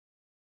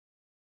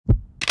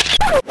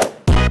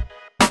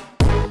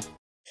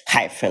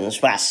Hi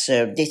friends, what's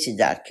up? This is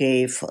our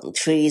iPhone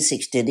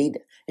 360 reader.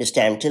 It's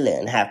time to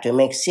learn how to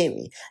make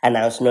Siri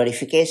announce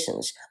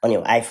notifications on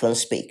your iPhone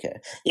speaker.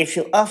 If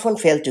you often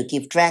fail to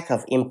keep track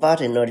of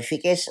important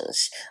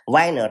notifications,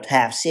 why not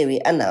have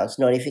Siri announce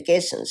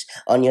notifications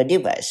on your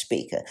device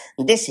speaker?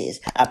 This is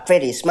a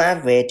pretty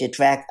smart way to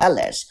track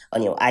alerts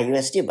on your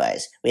iOS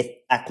device with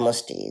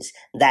utmost ease.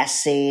 That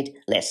said,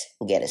 let's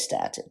get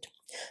started.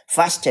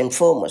 First and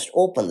foremost,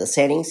 open the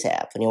Settings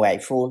app on your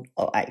iPhone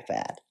or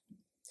iPad.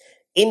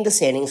 In the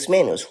settings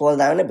menu, scroll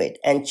down a bit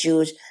and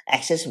choose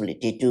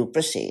Accessibility to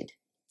proceed.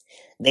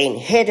 Then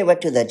head over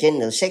to the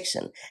General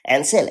section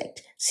and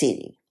select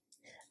Siri.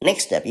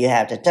 Next up, you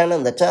have to turn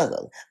on the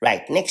toggle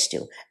right next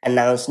to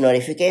Announce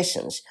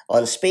Notifications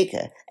on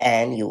speaker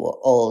and you are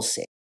all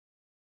set.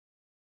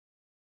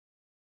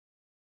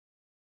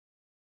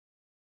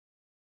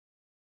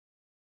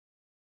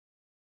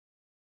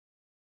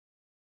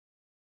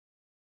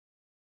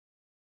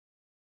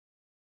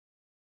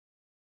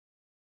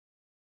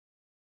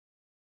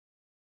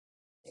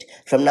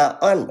 From now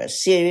onwards,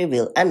 Siri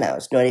will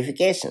announce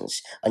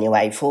notifications on your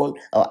iPhone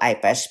or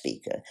iPad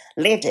speaker.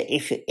 Later,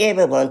 if you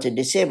ever want to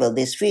disable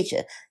this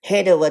feature,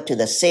 head over to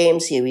the same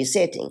Siri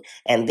setting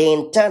and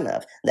then turn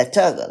off the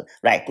toggle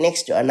right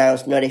next to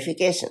announce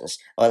notifications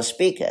on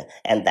speaker,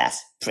 and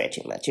that's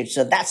pretty much it.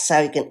 So that's how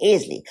you can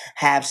easily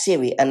have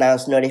Siri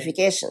announce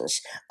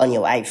notifications on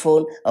your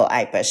iPhone or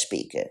iPad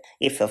speaker.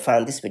 If you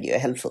found this video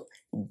helpful,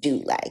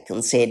 do like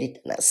and share it,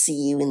 and I'll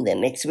see you in the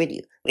next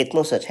video with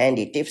more such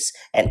handy tips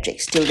and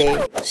tricks. Till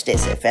then, stay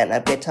safe and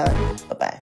have a good time. Bye bye.